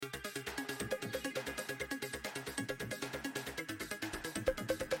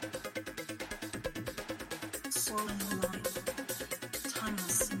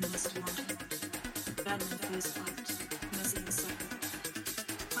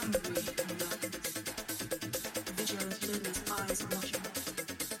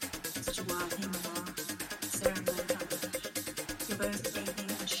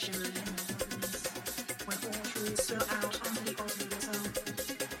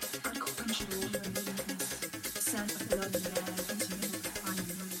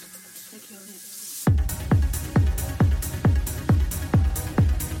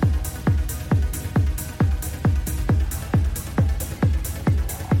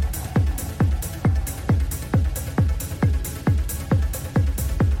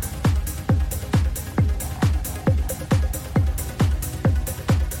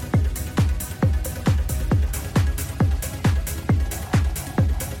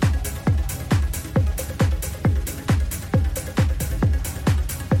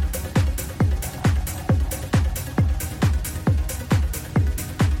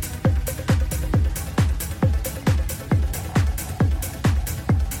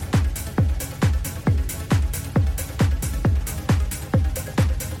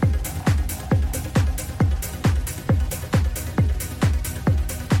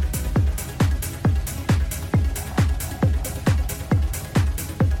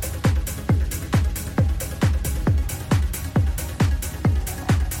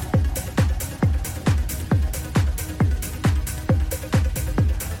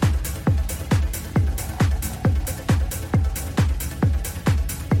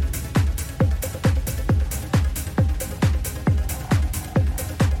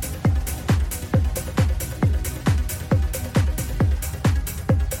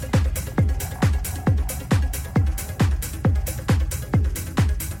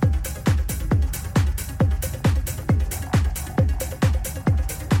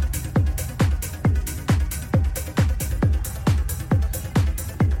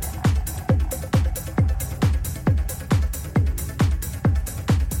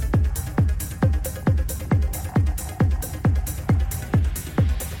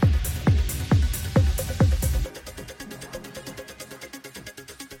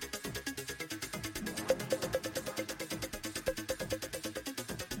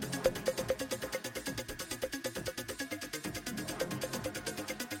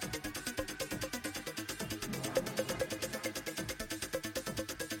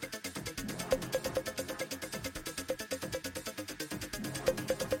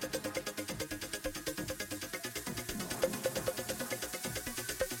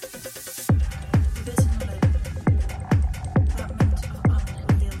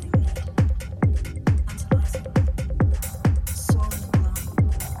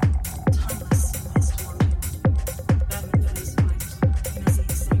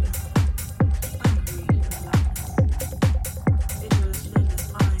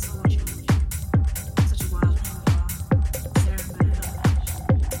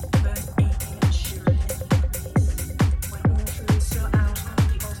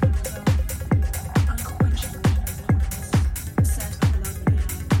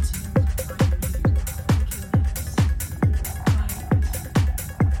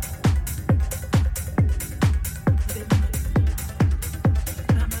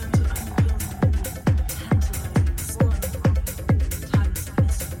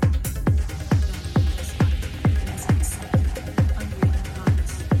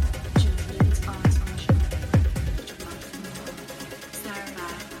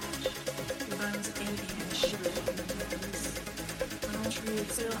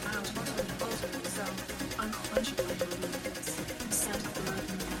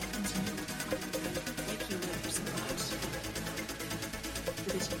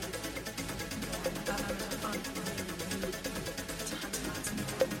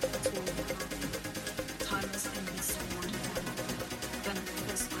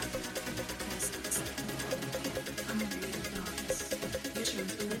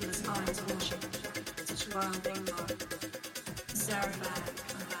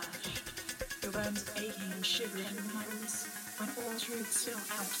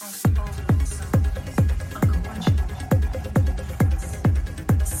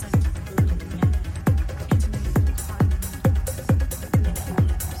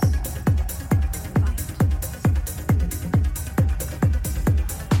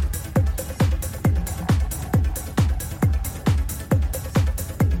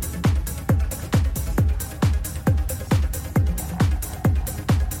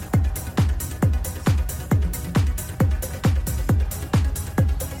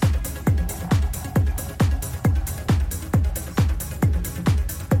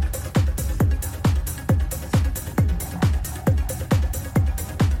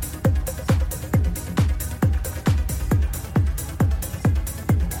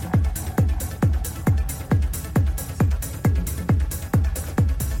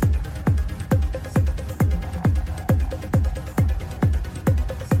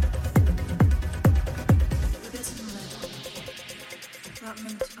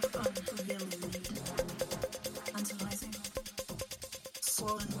entrapment of unfulfilling need, tantalizing,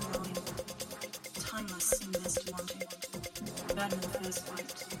 swollen growing, timeless and missed wanting, bad in the first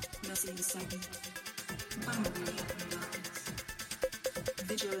fight, messy in the second, hungry in darkness,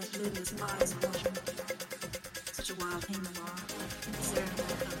 vigilant lidless eyes watching, such a wild thing you are, staring at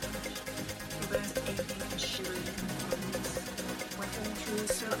the your bones aching and shivering in the darkness, when all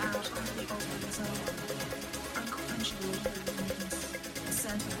truths spill out onto the open zone, unquenchable weakness, the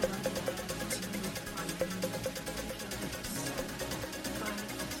scent of blood in the air, continued fighting,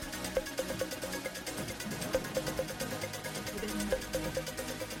 within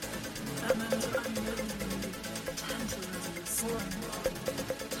that moment of unwilling need, tantalizing, soaring,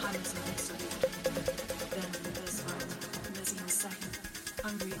 timeless and absolute. Then in the first fight, messy in the second,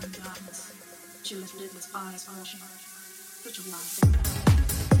 hungry in darkness, chillish lidless eyes watching, such a wild thing.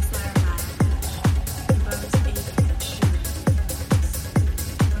 Staring at the bones aching.